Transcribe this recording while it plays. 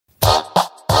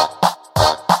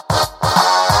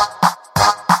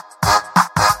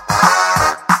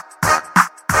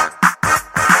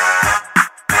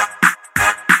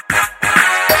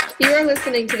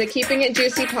listening to the Keeping It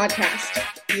Juicy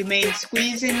podcast. You made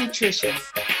squeeze in nutrition.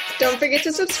 Don't forget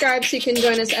to subscribe so you can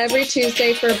join us every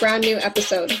Tuesday for a brand new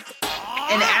episode.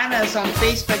 And add us on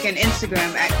Facebook and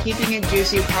Instagram at Keeping It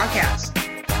Juicy Podcast.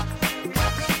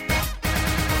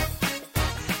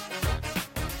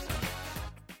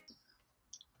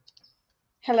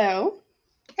 Hello.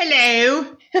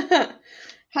 Hello.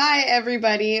 Hi,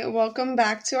 everybody. Welcome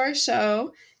back to our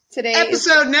show. Today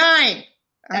Episode 9.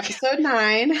 Episode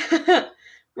 9.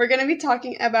 We're going to be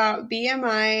talking about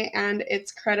BMI and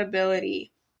its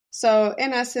credibility. So,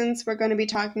 in essence, we're going to be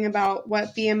talking about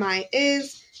what BMI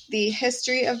is, the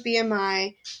history of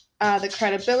BMI, the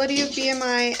credibility of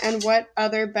BMI, and what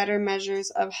other better measures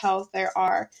of health there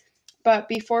are. But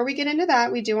before we get into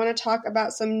that, we do want to talk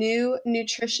about some new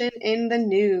nutrition in the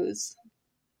news.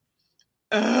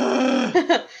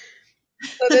 So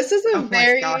this is a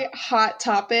very hot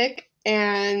topic,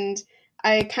 and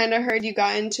I kind of heard you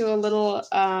got into a little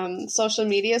social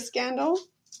media scandal.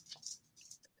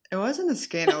 It wasn't a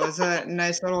scandal. It was a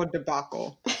nice little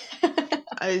debacle.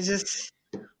 I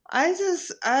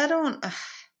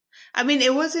mean,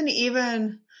 it wasn't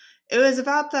even, it was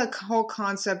about the whole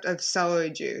concept of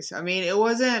celery juice. I mean, it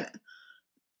wasn't,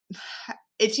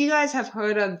 if you guys have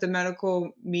heard of the medical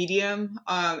medium,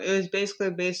 it was basically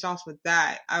based off of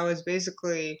that. I was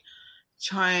basically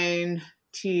trying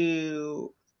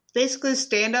to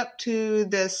stand up to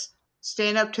this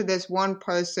one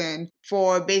person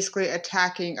for basically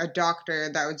attacking a doctor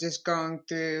that was just going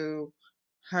through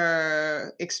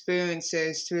her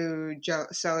experiences through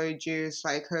celery juice,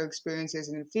 like her experiences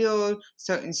in the field,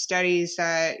 certain studies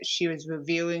that she was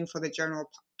reviewing for the general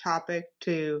topic,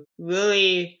 to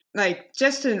really, like,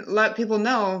 just to let people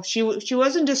know she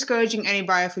wasn't discouraging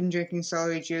anybody from drinking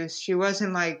celery juice. She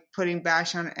wasn't, like, putting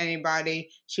bash on anybody.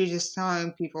 She was just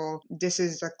telling people this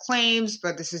is the claims,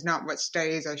 but this is not what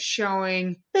studies are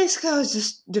showing. Basically, I was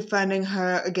just defending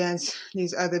her against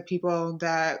these other people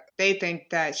that they think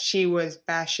that she was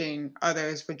bashing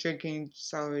others for drinking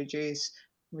celery juice,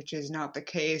 which is not the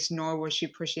case, nor was she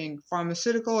pushing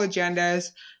pharmaceutical agendas,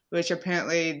 which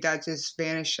apparently that just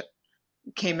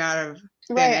came out of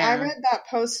thin air. I read that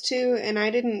post too, and I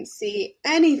didn't see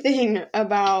anything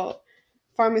about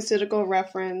pharmaceutical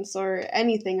reference or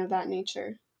anything of that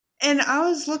nature. And I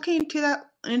was looking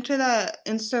into that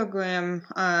Instagram,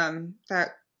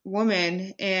 that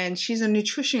woman, and she's a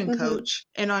nutrition coach.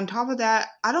 And on top of that,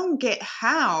 I don't get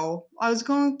how, I was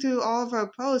going through all of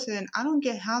her posts, and I don't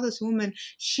get how this woman,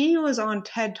 she was on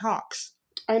TED Talks.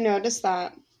 I noticed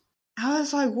that. I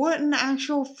was like, what in the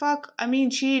actual fuck? I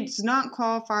mean, she's not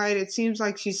qualified. It seems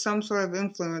like she's some sort of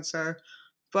influencer.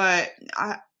 But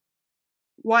I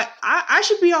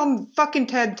should be on fucking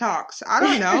TED Talks. I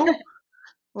don't know.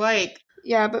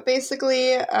 Yeah, but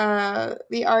basically,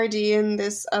 the RD and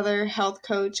this other health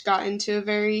coach got into a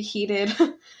very heated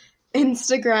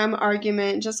Instagram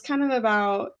argument, just kind of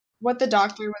about what the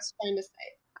doctor was trying to say.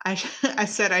 I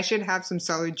said I should have some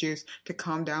celery juice to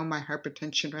calm down my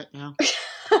hypertension right now.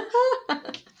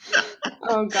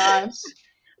 Oh gosh.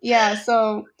 Yeah,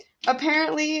 so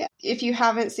apparently if you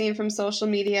haven't seen from social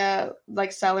media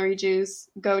like celery juice,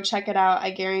 go check it out.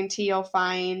 I guarantee you'll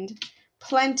find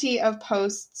plenty of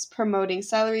posts promoting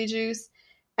celery juice,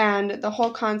 and the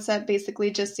whole concept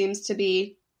basically just seems to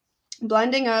be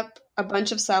blending up a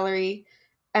bunch of celery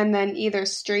and then either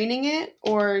straining it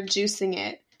or juicing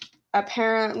it.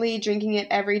 Apparently, drinking it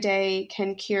every day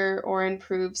can cure or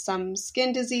improve some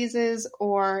skin diseases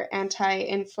or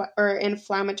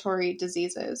inflammatory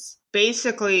diseases.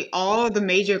 Basically, all of the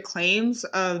major claims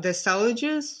of the celery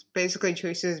juice basically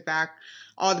traces back,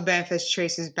 all the benefits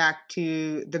traces back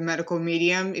to the medical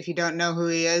medium. If you don't know who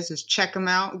he is, just check him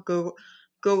out.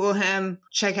 Google him,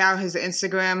 check out his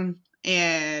Instagram,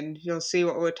 and you'll see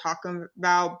what we're talking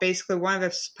about. Basically, one of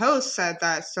his posts said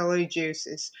that celery juice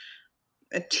is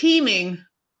teeming,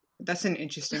 that's an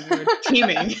interesting word,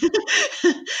 teeming.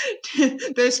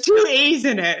 There's 2 A's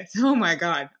in it. Oh my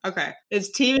God. Okay.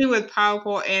 It's teeming with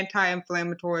powerful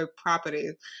anti-inflammatory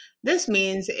properties. This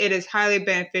means it is highly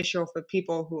beneficial for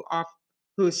people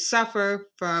who suffer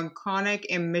from chronic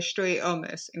and mystery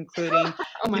illness, including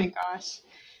oh my gosh.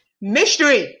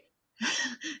 Mystery!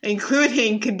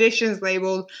 Including conditions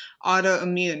labeled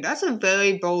autoimmune. That's a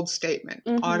very bold statement.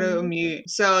 Autoimmune.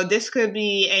 So this could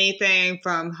be anything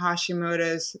from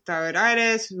Hashimoto's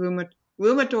thyroiditis,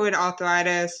 rheumatoid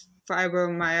arthritis,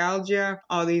 fibromyalgia,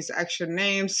 all these extra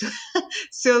names,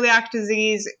 celiac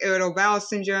disease, irritable bowel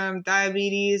syndrome,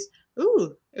 diabetes.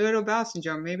 Ooh, irritable bowel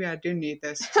syndrome. Maybe I do need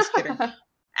this. Just kidding.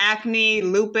 acne,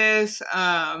 lupus,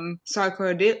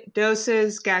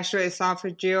 sarcoidosis,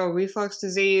 gastroesophageal reflux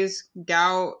disease,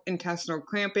 gout, intestinal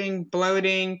cramping,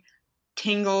 bloating,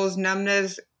 tingles,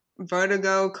 numbness,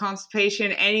 vertigo,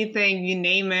 constipation, anything, you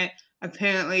name it.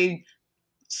 Apparently,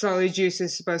 celery juice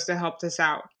is supposed to help this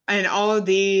out. And all of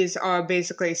these are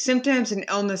basically symptoms and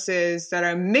illnesses that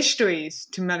are mysteries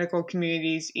to medical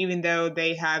communities, even though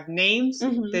they have names.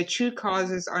 Mm-hmm. The true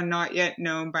causes are not yet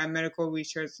known by medical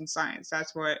research and science.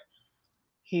 That's what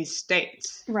he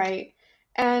states. Right.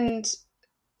 And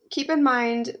keep in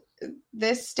mind,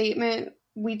 this statement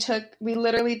we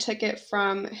literally took it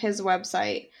from his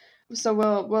website. So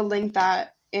we'll link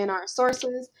that in our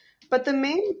sources. But the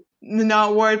main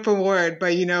Not word for word,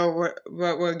 but you know what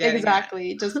we're getting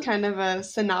exactly, at. just kind of a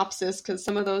synopsis because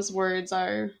some of those words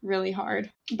are really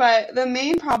hard. But the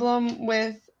main problem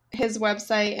with his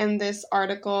website and this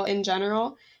article in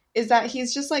general is that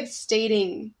he's just like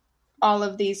stating all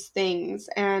of these things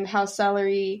and how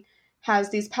celery has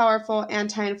these powerful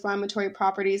anti-inflammatory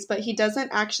properties, but he doesn't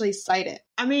actually cite it.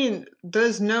 I mean,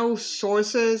 there's no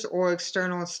sources or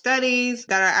external studies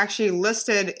that are actually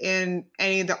listed in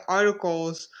any of the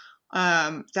articles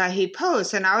that he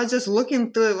posts. And I was just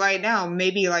looking through it right now.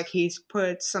 Maybe like he's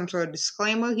put some sort of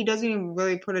disclaimer. He doesn't even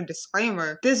really put a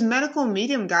disclaimer. This medical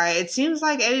medium guy, it seems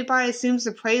like everybody seems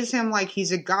to praise him like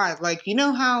he's a god. Like, you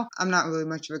know how, I'm not really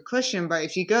much of a Christian, but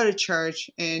if you go to church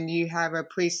and you have a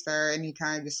priest there and he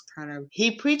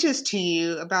preaches to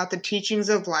you about the teachings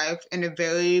of life in a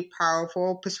very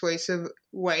powerful, persuasive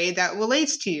way that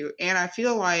relates to you. And I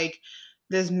feel like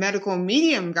this medical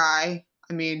medium guy,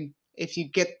 I mean, if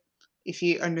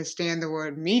you understand the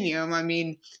word medium, I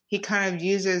mean, he kind of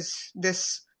uses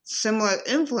this similar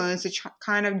influence to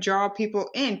kind of draw people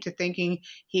into thinking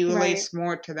he relates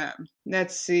more to them.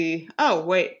 Let's see. Oh,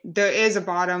 wait, there is at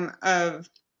the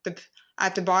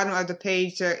bottom of the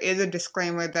page, there is a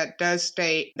disclaimer that does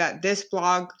state that this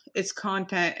blog, its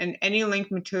content, and any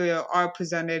linked material are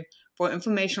presented for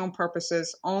informational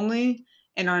purposes only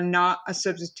and are not a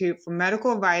substitute for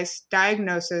medical advice,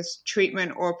 diagnosis,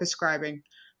 treatment, or prescribing.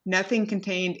 Nothing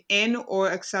contained in or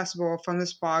accessible from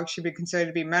this blog should be considered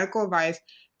to be medical advice,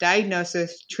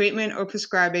 diagnosis, treatment, or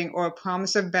prescribing, or a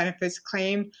promise of benefits,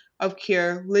 claim of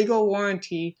cure, legal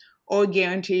warranty, or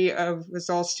guarantee of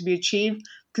results to be achieved.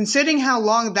 Considering how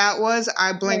long that was,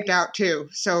 I blanked out too.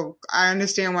 So I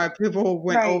understand why people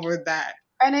went over that.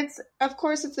 And of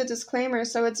course, it's a disclaimer,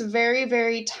 so it's very,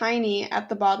 very tiny at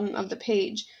the bottom of the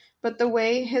page. But the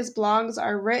way his blogs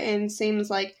are written seems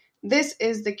like this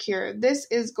is the cure. This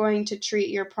is going to treat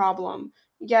your problem.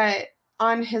 Yet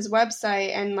on his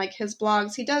website and like his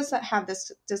blogs, he does have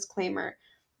this disclaimer.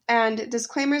 And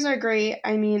disclaimers are great.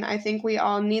 I mean, I think we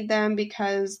all need them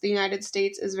because the United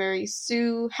States is very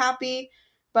Sue happy.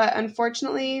 But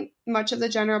unfortunately, much of the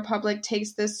general public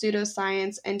takes this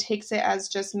pseudoscience and takes it as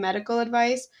just medical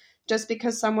advice just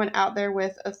because someone out there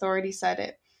with authority said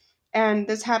it. And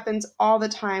this happens all the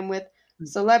time with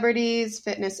celebrities,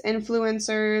 fitness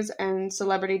influencers, and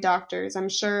celebrity doctors.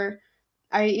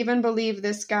 I even believe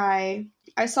this guy.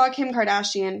 I saw Kim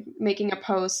Kardashian making a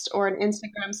post or an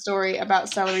Instagram story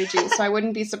about celery juice, so I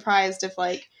wouldn't be surprised if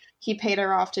like he paid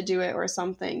her off to do it or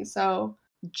something. So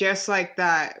just like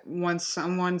that, once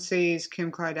someone sees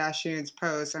Kim Kardashian's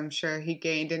post, I'm sure he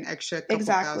gained an extra couple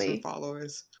thousand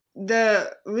followers.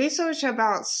 The research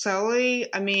about celery,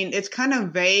 I mean, it's kind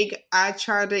of vague. I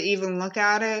tried to even look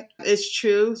at it. It's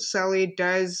true, celery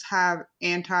does have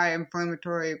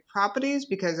anti-inflammatory properties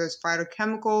because there's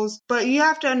phytochemicals. But you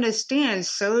have to understand,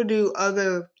 so do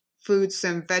other fruits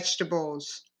and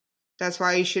vegetables. That's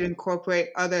why you should incorporate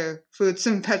other fruits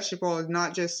and vegetables,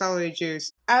 not just celery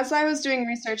juice. As I was doing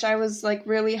research, I was like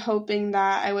really hoping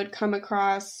that I would come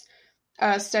across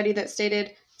a study that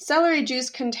stated celery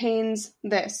juice contains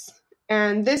this.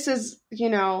 And this is,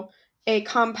 a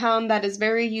compound that is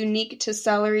very unique to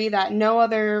celery that no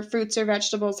other fruits or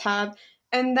vegetables have.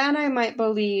 And then I might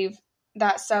believe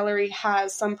that celery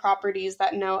has some properties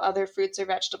that no other fruits or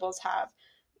vegetables have.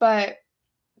 But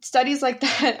studies like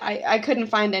that, I couldn't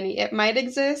find any. It might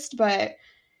exist, but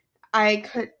I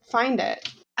couldn't find it.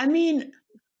 I mean,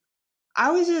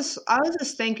 I was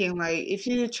just thinking, like, if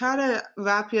you try to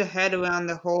wrap your head around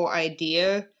the whole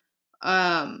idea,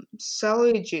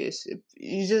 celery juice,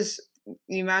 you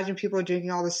imagine people drinking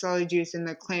all the celery juice and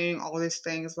they're claiming all these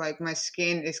things like my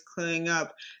skin is clearing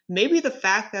up. Maybe the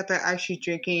fact that they're actually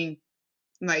drinking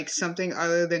like something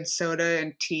other than soda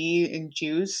and tea and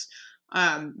juice,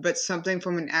 but something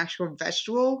from an actual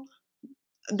vegetable,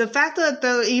 the fact that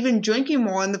they're even drinking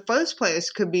more in the first place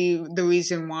could be the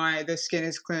reason why the skin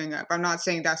is clearing up. I'm not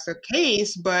saying that's the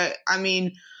case, but I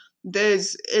mean,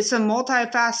 it's a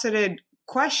multifaceted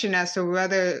question as to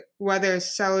whether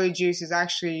celery juice is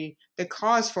actually the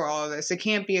cause for all of this. It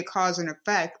can't be a cause and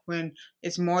effect when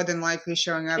it's more than likely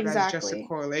showing up as just a Exactly.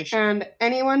 correlation. And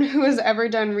anyone who has ever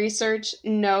done research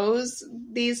knows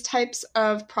these types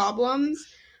of problems.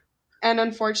 And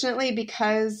unfortunately,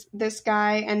 because this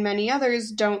guy and many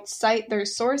others don't cite their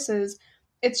sources,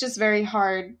 it's just very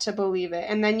hard to believe it.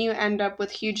 And then you end up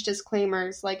with huge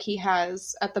disclaimers like he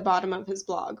has at the bottom of his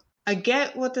blog. I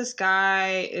get what this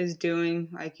guy is doing.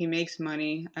 Like, he makes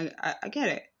money. I get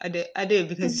it. I do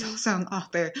because he's also an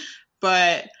author.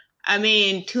 But I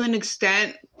mean, to an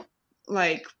extent,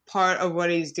 like, part of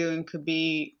what he's doing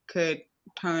could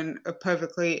turn a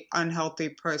perfectly unhealthy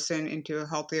person into a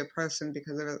healthier person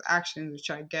because of his actions, which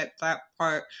I get that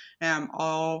part. And I'm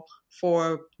all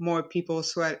for more people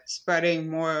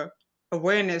spreading more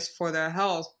awareness for their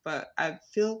health. But I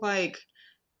feel like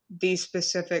these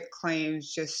specific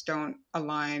claims just don't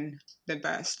align the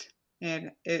best.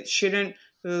 And it shouldn't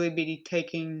really be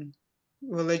taken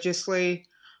religiously,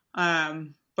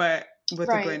 but with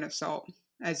a grain Right. of salt,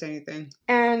 as anything.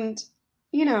 And,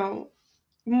 you know,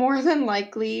 more than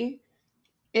likely,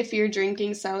 if you're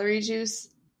drinking celery juice,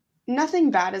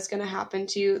 nothing bad is going to happen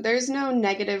to you. There's no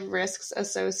negative risks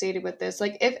associated with this.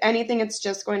 Like, if anything, it's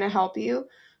just going to help you.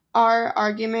 Our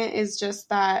argument is just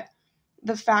that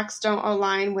the facts don't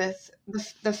align with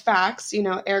the facts,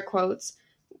 air quotes,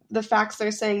 the facts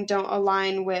they're saying don't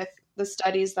align with the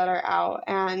studies that are out.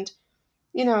 And,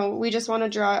 we just want to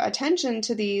draw attention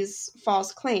to these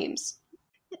false claims.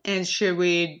 And should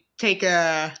we take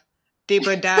a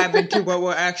deeper dive into what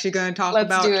we're actually going to talk Let's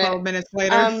about do it. 12 minutes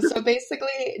later? So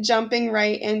basically, jumping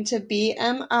right into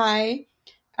BMI,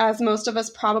 as most of us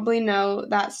probably know,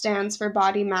 that stands for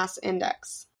body mass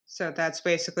index. So that's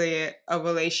basically a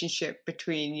relationship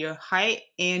between your height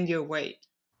and your weight.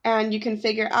 And you can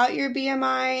figure out your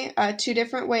BMI two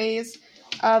different ways.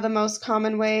 The most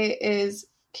common way is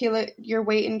your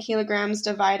weight in kilograms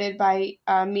divided by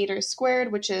meters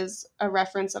squared, which is a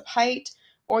reference of height.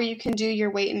 Or you can do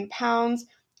your weight in pounds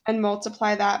and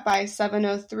multiply that by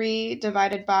 703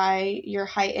 divided by your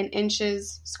height in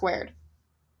inches squared.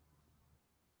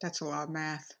 That's a lot of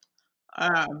math.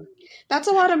 That's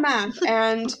a lot of math.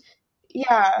 And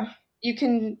yeah,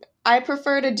 I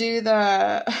prefer to do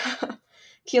the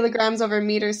kilograms over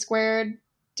meters squared,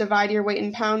 divide your weight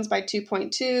in pounds by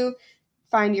 2.2,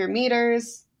 find your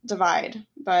meters, divide.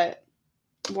 But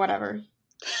whatever.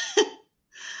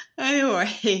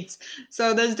 Anyways,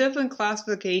 so there's different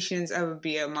classifications of a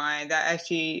BMI that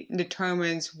actually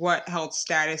determines what health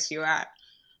status you're at.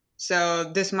 So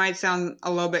this might sound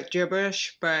a little bit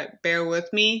gibberish, but bear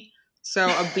with me. So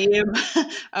a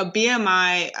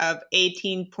BMI of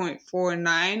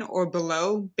 18.49 or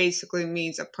below basically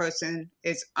means a person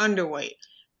is underweight.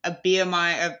 A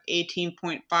BMI of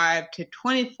 18.5 to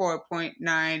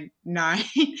 24.99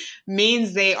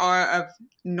 means they are of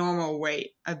normal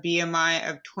weight. A BMI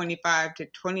of 25 to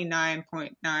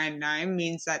 29.99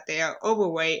 means that they are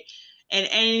overweight. And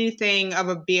anything of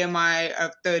a BMI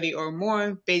of 30 or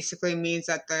more basically means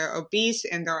that they're obese,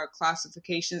 and there are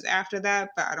classifications after that,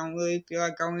 but I don't really feel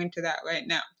like going into that right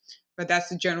now. But that's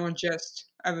the general gist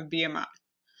of a BMI.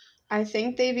 I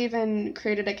think they've even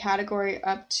created a category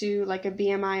up to like a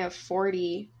BMI of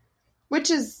 40, which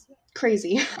is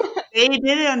crazy. They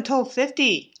did it until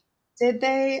 50. Did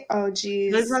they? Oh,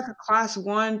 geez. There's like a class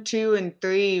 1, 2, and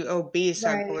 3 obese,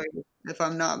 I Right. believe, if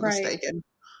I'm not mistaken.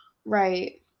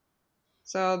 Right.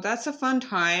 So that's a fun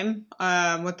time.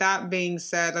 With that being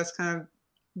said, let's kind of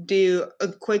do a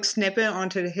quick snippet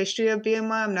onto the history of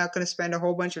BMI. I'm not going to spend a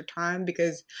whole bunch of time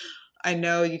because I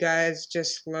know you guys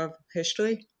just love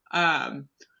history.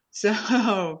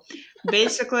 So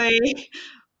basically,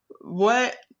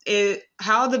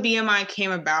 how the BMI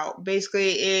came about.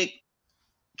 Basically, it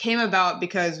came about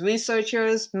because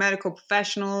researchers, medical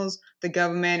professionals, the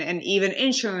government, and even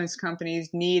insurance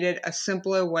companies needed a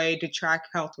simpler way to track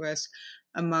health risks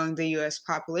among the U.S.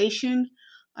 population.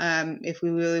 If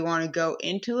we really want to go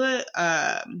into it,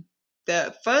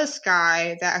 the first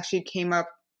guy that actually came up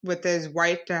with this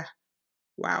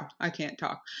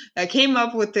that came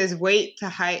up with this weight to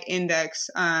height index.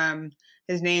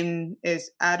 His name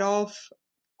is Adolf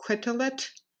Quetelet.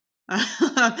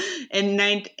 In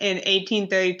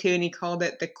 1832, and he called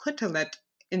it the Quetelet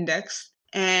Index.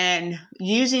 And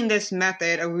using this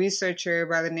method, a researcher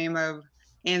by the name of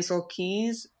Ansel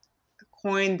Keys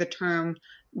coined the term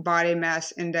body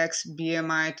mass index,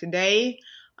 BMI, today.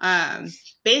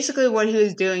 Basically what he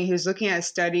was doing, he was looking at a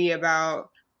study about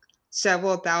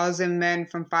several thousand men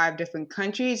from 5 different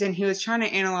countries, and he was trying to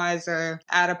analyze their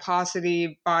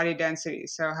adiposity body density.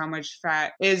 So how much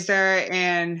fat is there,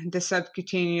 and the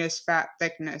subcutaneous fat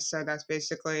thickness. So that's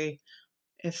basically,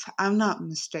 if I'm not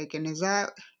mistaken, is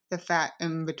that the fat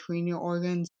in between your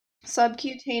organs?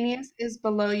 Subcutaneous is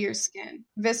below your skin.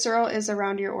 Visceral is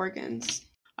around your organs.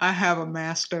 I have a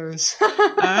master's.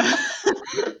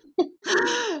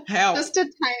 Help. Just a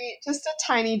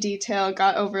tiny detail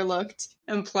got overlooked.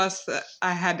 And plus,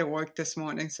 I had to work this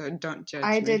morning, so don't judge me.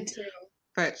 I did too.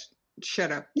 But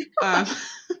shut up.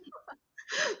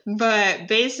 But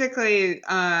basically,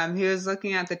 he was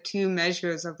looking at the 2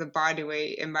 measures of the body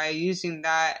weight, and by using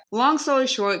that, long story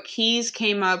short, Keyes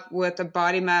came up with a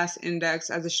body mass index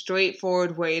as a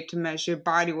straightforward way to measure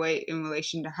body weight in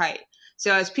relation to height.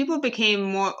 So as people became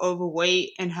more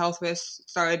overweight and health risks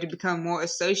started to become more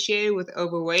associated with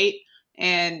overweight,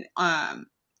 and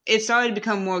it started to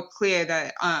become more clear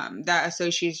that that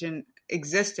association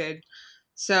existed.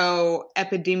 So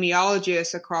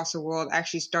epidemiologists across the world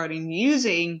actually started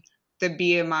using the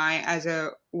BMI as a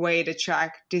way to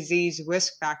track disease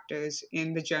risk factors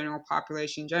in the general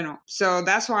population in general. So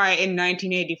that's why in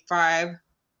 1985,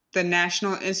 the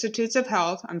National Institutes of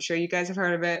Health, I'm sure you guys have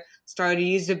heard of it, started to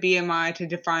use the BMI to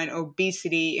define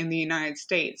obesity in the United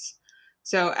States.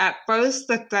 So at first,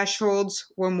 the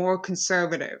thresholds were more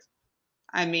conservative.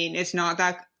 I mean, it's not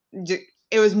that...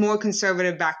 It was more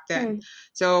conservative back then.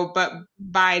 So, but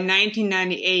by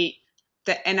 1998,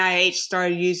 the NIH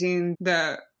started using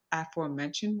the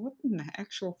aforementioned, what in the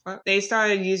actual fuck? They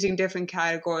started using different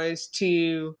categories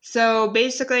to, so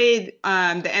basically,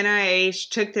 the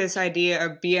NIH took this idea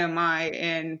of BMI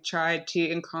and tried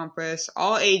to encompass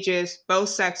all ages, both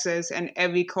sexes, and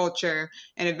every culture.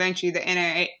 And eventually the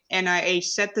NIH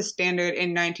set the standard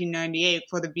in 1998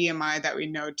 for the BMI that we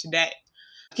know today.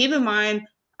 Keep in mind,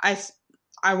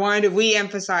 I wanted to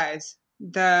re-emphasize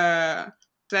the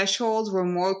thresholds were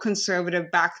more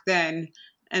conservative back then,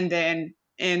 and then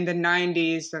in the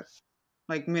 90s,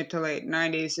 like mid to late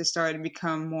 90s, it started to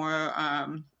become more,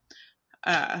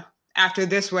 after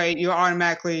this weight, you're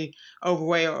automatically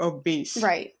overweight or obese.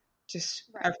 Right. Just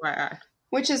FYI.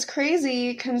 Which is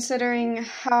crazy considering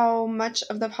how much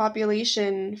of the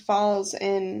population falls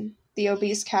in the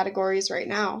obese categories right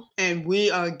now. And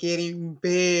we are getting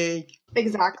big.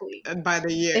 Exactly. By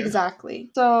the year.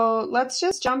 Exactly. So let's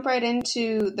just jump right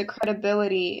into the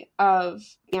credibility of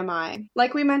BMI.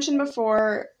 Like we mentioned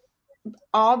before,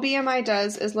 all BMI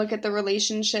does is look at the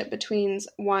relationship between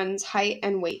one's height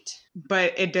and weight.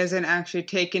 But it doesn't actually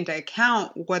take into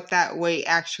account what that weight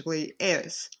actually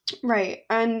is. Right.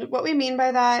 And what we mean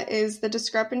by that is the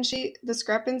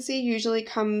discrepancy usually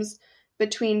comes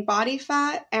between body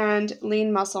fat and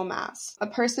lean muscle mass. A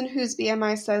person whose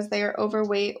BMI says they are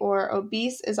overweight or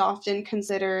obese is often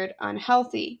considered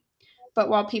unhealthy. But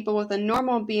while people with a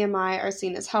normal BMI are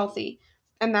seen as healthy.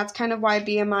 And that's kind of why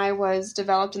BMI was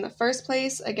developed in the first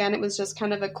place. Again, it was just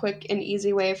kind of a quick and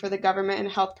easy way for the government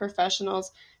and health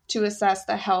professionals to assess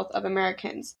the health of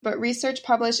Americans. But research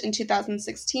published in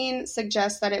 2016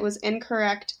 suggests that it was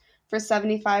incorrect for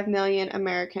 75 million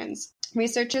Americans.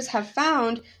 Researchers have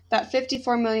found that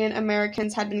 54 million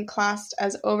Americans had been classed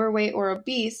as overweight or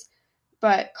obese,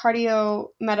 but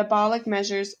cardiometabolic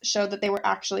measures showed that they were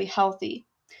actually healthy.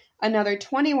 Another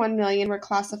 21 million were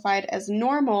classified as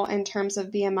normal in terms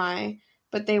of BMI,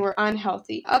 but they were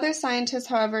unhealthy. Other scientists,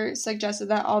 however, suggested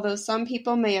that although some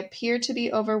people may appear to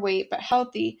be overweight but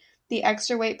healthy, the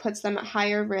extra weight puts them at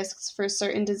higher risks for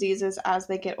certain diseases as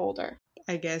they get older.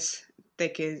 I guess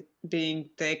being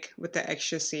thick with the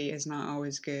extra C is not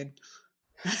always good.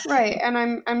 Right,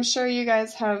 and I'm sure you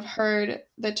guys have heard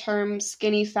the term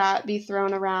skinny fat be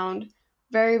thrown around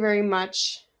very, very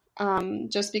much.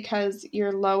 Just because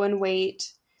you're low in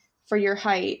weight for your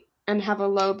height and have a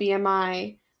low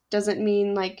BMI doesn't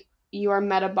mean like you are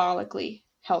metabolically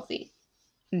healthy.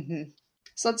 Mm-hmm.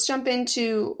 So let's jump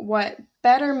into what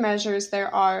better measures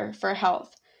there are for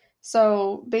health.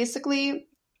 So basically,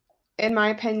 in my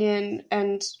opinion,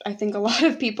 and I think a lot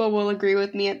of people will agree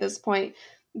with me at this point,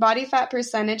 body fat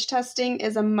percentage testing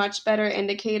is a much better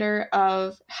indicator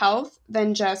of health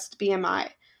than just BMI.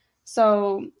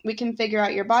 So we can figure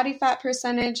out your body fat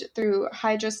percentage through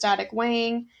hydrostatic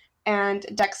weighing and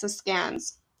DEXA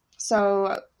scans.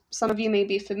 So some of you may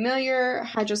be familiar.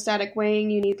 Hydrostatic weighing,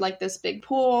 you need like this big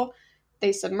pool.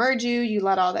 They submerge you. You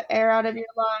let all the air out of your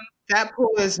lungs. That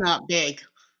pool is not big.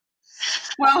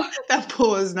 Well, that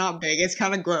pool is not big. It's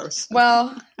kind of gross.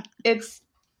 Well, it's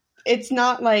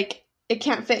not like it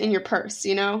can't fit in your purse,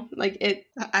 you know? Like it.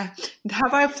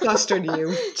 Have I flustered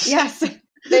you? Yes.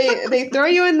 They throw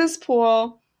you in this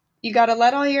pool, you got to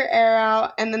let all your air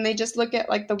out, and then they just look at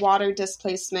like the water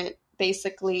displacement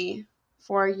basically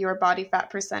for your body fat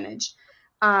percentage.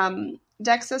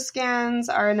 DEXA scans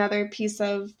are another piece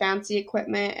of fancy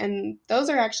equipment, and those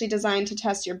are actually designed to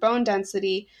test your bone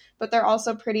density, but they're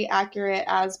also pretty accurate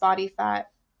as body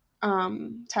fat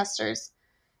testers.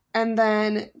 And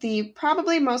then the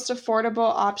probably most affordable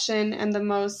option and the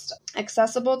most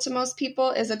accessible to most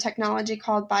people is a technology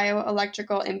called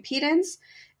bioelectrical impedance.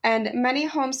 And many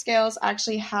home scales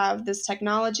actually have this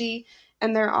technology,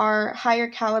 and there are higher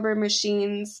caliber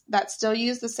machines that still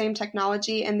use the same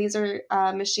technology, and these are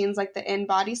machines like the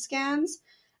in-body scans.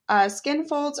 Skin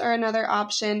folds are another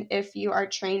option if you are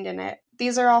trained in it.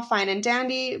 These are all fine and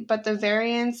dandy, but the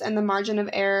variance and the margin of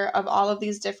error of all of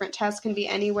these different tests can be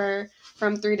anywhere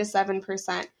from 3 to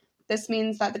 7%. This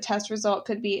means that the test result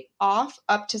could be off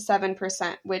up to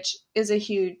 7%, which is a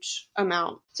huge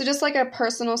amount. So just like a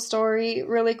personal story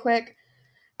really quick,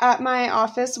 at my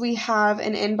office we have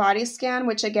an in-body scan,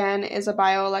 which again is a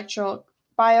bioelectrical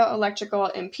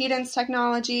impedance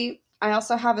technology. I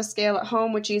also have a scale at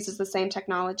home which uses the same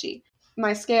technology.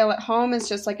 My scale at home is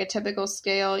just like a typical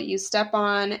scale you step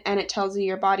on, and it tells you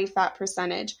your body fat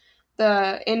percentage.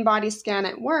 The in-body scan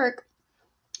at work,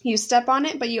 you step on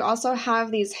it, but you also have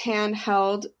these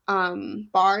handheld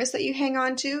bars that you hang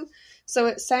on to. So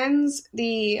it sends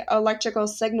the electrical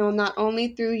signal not only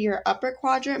through your upper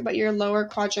quadrant, but your lower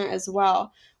quadrant as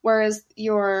well. Whereas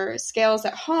your scales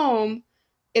at home,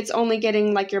 it's only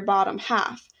getting like your bottom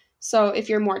half. So if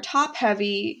you're more top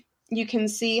heavy, you can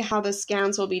see how the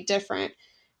scans will be different.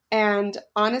 And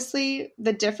honestly,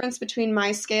 the difference between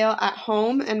my scale at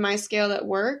home and my scale at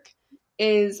work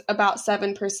is about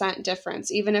 7%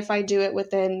 difference, even if I do it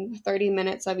within 30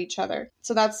 minutes of each other.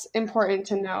 So that's important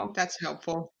to know. That's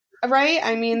helpful. Right?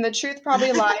 I mean, the truth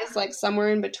probably lies like somewhere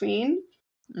in between,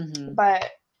 but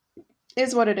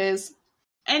is what it is.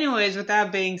 Anyways, with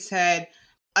that being said,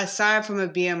 aside from a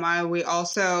BMI, we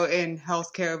also in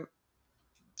healthcare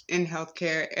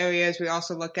areas, we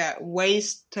also look at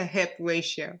waist to hip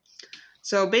ratio.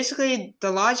 So basically, the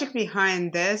logic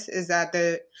behind this is that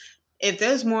if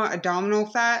there's more abdominal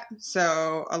fat,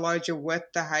 so a larger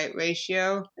width to height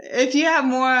ratio, if you have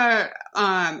more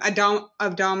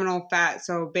abdominal fat,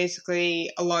 so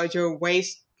basically a larger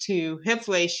waist to hip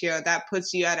ratio, that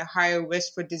puts you at a higher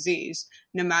risk for disease,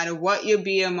 no matter what your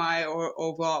BMI or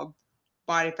overall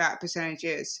body fat percentage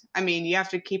is. I mean, you have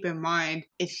to keep in mind,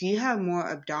 if you have more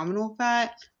abdominal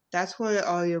fat, that's where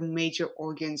all your major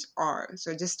organs are.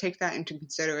 So just take that into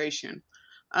consideration.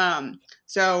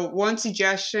 So one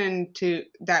suggestion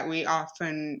that we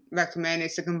often recommend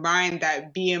is to combine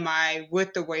that BMI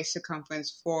with the waist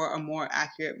circumference for a more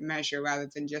accurate measure rather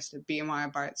than just a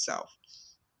BMI by itself.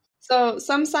 So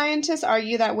some scientists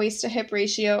argue that waist to hip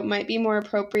ratio might be more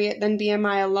appropriate than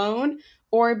BMI alone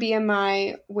or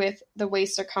BMI with the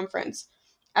waist circumference,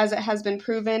 as it has been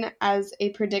proven as a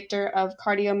predictor of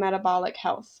cardiometabolic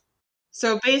health.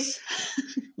 So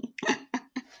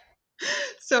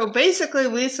basically,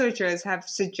 researchers have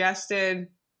suggested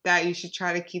that you should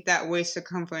try to keep that waist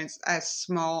circumference as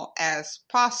small as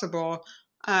possible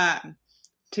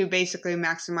to basically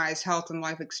maximize health and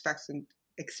life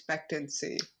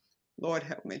expectancy. Lord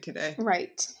help me today.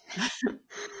 Right.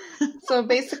 So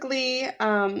basically,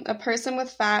 a person with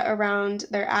fat around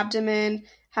their abdomen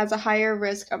has a higher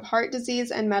risk of heart disease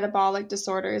and metabolic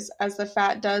disorders, as the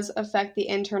fat does affect the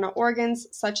internal organs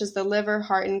such as the liver,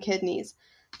 heart, and kidneys.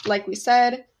 Like we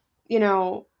said,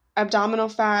 abdominal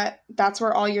fat, that's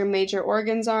where all your major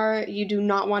organs are. You do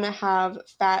not want to have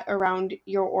fat around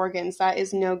your organs. That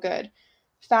is no good.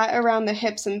 Fat around the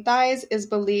hips and thighs is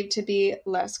believed to be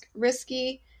less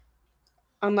risky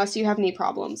unless you have knee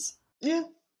problems. Yeah.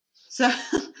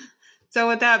 So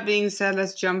with that being said,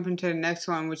 let's jump into the next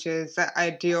one, which is the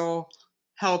ideal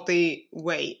healthy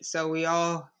weight. So we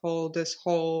all hold this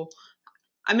whole,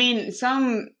 I mean,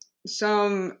 some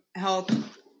health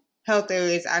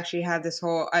areas actually have this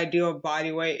whole ideal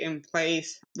body weight in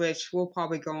place, which we'll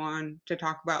probably go on to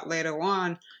talk about later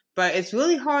on. But it's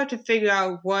really hard to figure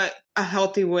out what a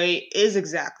healthy weight is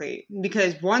exactly,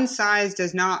 because one size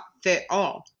does not fit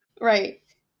all. Right.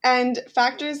 And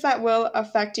factors that will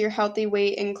affect your healthy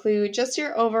weight include just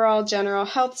your overall general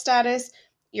health status,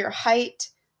 your height,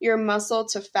 your muscle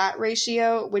to fat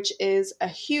ratio, which is a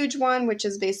huge one, which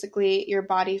is basically your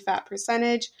body fat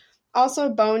percentage. Also,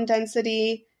 bone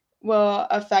density will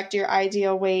affect your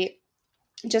ideal weight,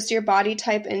 just your body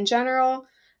type in general,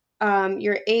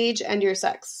 your age, and your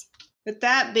sex. With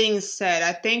that being said,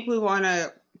 I think we want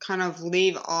to kind of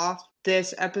leave off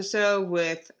this episode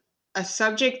with a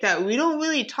subject that we don't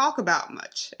really talk about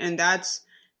much, and that's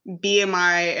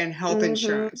BMI and health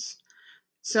insurance.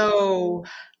 So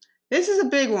this is a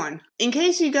big one. In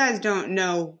case you guys don't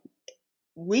know,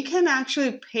 we can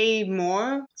actually pay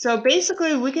more. So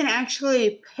basically, we can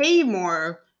actually pay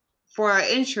more for our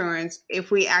insurance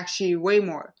if we actually weigh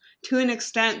more. To an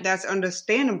extent, that's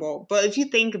understandable. But if you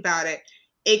think about it,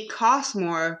 it costs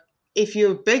more if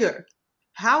you're bigger.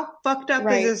 How fucked up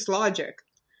is this logic?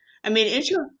 I mean,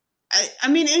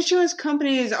 insurance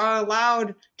companies are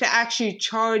allowed to actually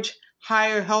charge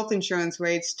higher health insurance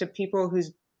rates to people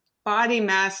whose body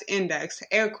mass index,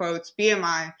 air quotes,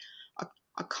 BMI,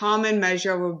 a common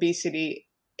measure of obesity,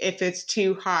 if it's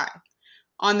too high.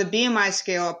 On the BMI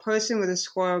scale, a person with a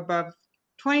score above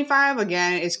 25,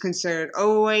 again, is considered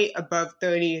overweight, above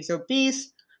 30 is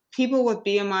obese. People with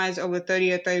BMIs over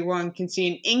 30 or 31 can see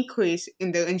an increase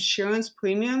in their insurance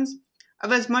premiums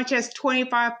of as much as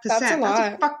 25%. That's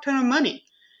a fuck ton of money.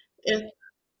 And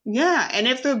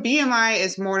if their BMI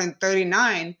is more than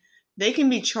 39, they can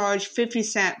be charged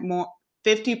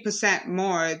 50%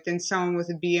 more than someone with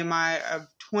a BMI of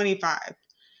 25.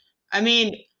 I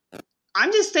mean,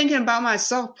 I'm just thinking about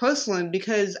myself personally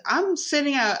because I'm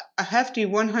sitting at a hefty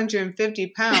 150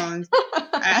 pounds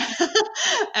at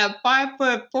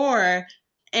 5'4",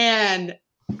 and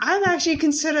I'm actually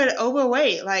considered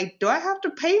overweight. Like, do I have to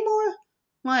pay more?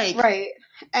 Right.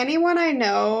 Anyone I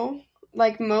know,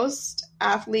 like most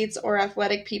athletes or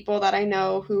athletic people that I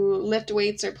know who lift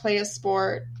weights or play a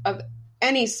sport of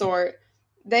any sort,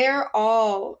 they are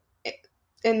all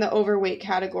in the overweight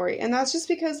category. And that's just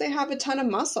because they have a ton of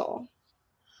muscle.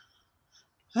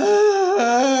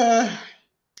 I'll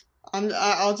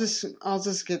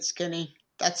just get skinny.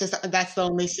 That's the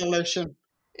only solution.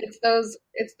 It's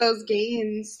those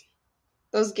gains.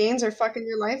 Those gains are fucking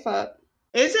your life up.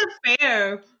 Is it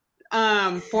fair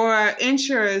for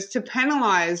insurers to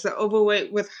penalize the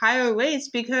overweight with higher rates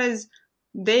because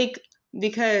they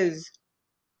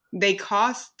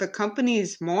cost the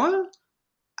companies more?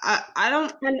 I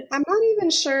don't. And I'm not even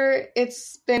sure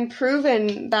it's been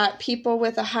proven that people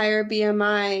with a higher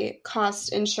BMI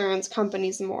cost insurance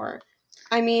companies more.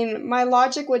 I mean, my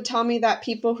logic would tell me that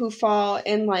people who fall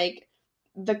in like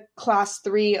the class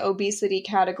 3 obesity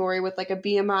category with like a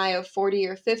BMI of 40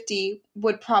 or 50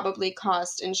 would probably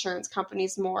cost insurance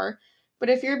companies more. But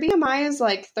if your BMI is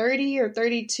like 30 or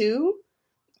 32,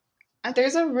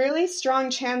 there's a really strong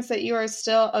chance that you are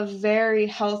still a very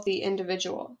healthy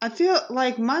individual. I feel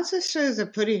like my sister is a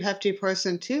pretty hefty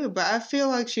person too, but I feel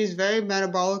like she's very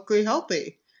metabolically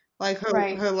healthy. Like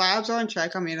her labs are in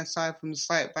check. I mean, aside from the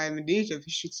slight vitamin D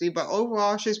deficiency, but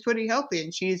overall she's pretty healthy,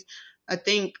 and she's, I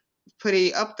think,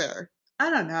 pretty up there. I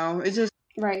don't know. It's just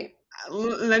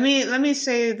Let me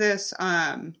say this.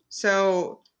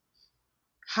 So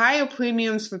higher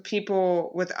premiums for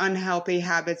people with unhealthy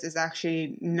habits is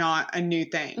actually not a new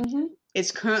thing. Mm-hmm.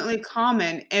 It's currently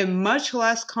common and much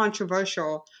less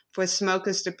controversial for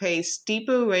smokers to pay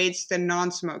steeper rates than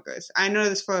non-smokers. I know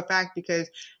this for a fact because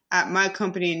at my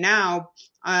company now,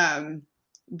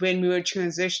 when we were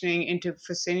transitioning into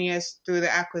Fresenius through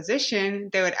the acquisition,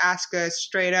 they would ask us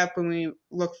straight up when we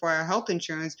look for our health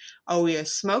insurance, are we a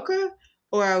smoker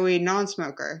or are we a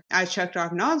non-smoker? I checked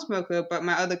off non-smoker, but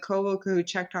my other coworker who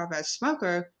checked off as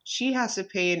smoker, she has to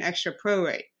pay an extra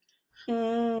prorate.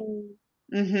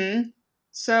 Mm-hmm.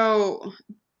 So,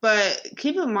 but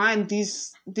keep in mind,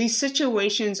 these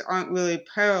situations aren't really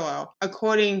parallel.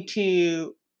 According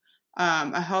to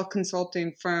a health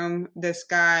consulting firm, this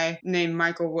guy named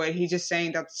Michael Wood, he's just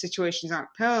saying that the situations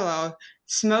aren't parallel.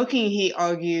 Smoking, he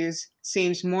argues,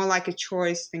 seems more like a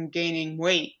choice than gaining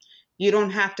weight. You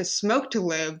don't have to smoke to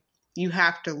live. You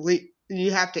have to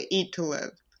eat to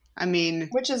live. I mean,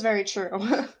 which is very true.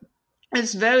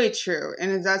 It's very true,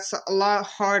 and that's a lot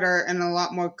harder and a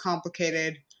lot more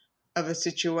complicated of a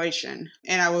situation.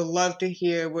 And I would love to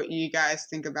hear what you guys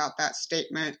think about that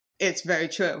statement. It's very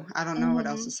true. I don't know what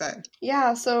else to say.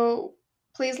 Yeah, so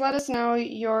please let us know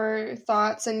your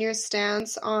thoughts and your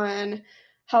stance on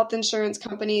health insurance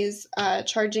companies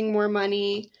charging more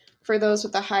money for those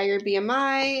with a higher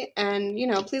BMI. And,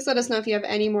 please let us know if you have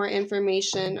any more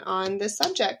information on this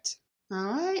subject. All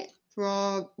right.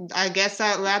 Well, I guess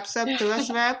that wraps up the rest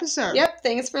of our episode. Yep.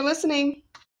 Thanks for listening.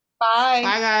 Bye.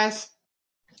 Bye, guys.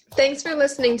 Thanks for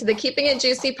listening to the Keeping It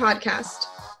Juicy podcast.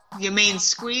 Your main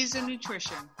squeeze of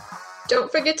nutrition.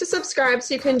 Don't forget to subscribe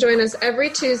so you can join us every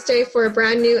Tuesday for a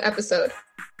brand new episode.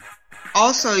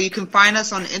 Also, you can find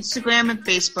us on Instagram and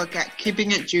Facebook at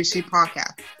Keeping It Juicy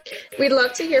Podcast. We'd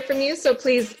love to hear from you, so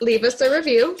please leave us a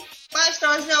review. 5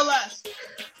 stars, no less.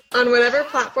 On whatever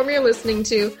platform you're listening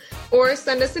to, or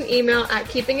send us an email at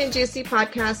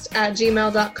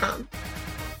keepingitjuicypodcast@gmail.com.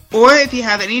 Or if you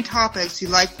have any topics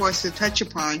you'd like for us to touch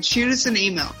upon, shoot us an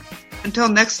email. Until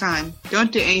next time,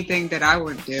 don't do anything that I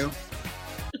would do.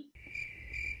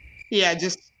 Yeah,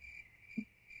 just...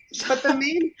 But the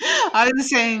main... I was just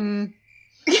saying...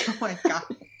 Oh my god.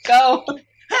 Go.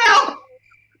 Help!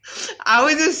 I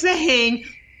was just saying...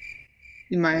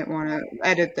 You might want to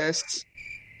edit this.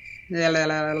 Help.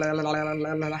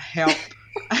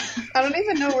 I don't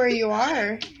even know where you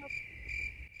are.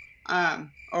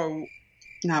 Oh,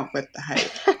 not with the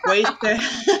height. Wait there.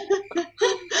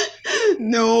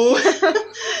 No.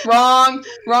 Wrong.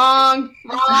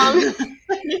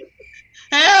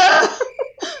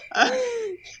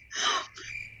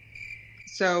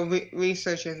 So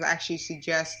researchers actually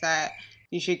suggest that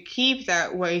you should keep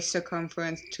that waist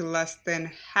circumference to less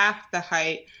than half the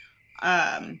height.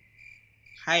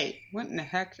 Height? What in the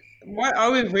heck? What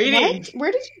are we reading? What?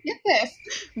 Where did you get this?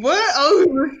 What?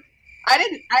 Oh, I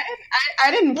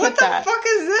didn't put that. What the fuck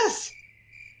is this?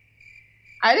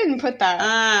 I didn't put that.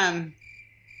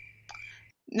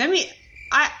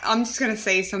 I'm just gonna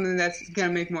say something that's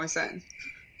gonna make more sense.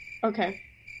 Okay.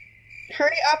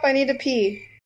 Hurry up, I need to pee.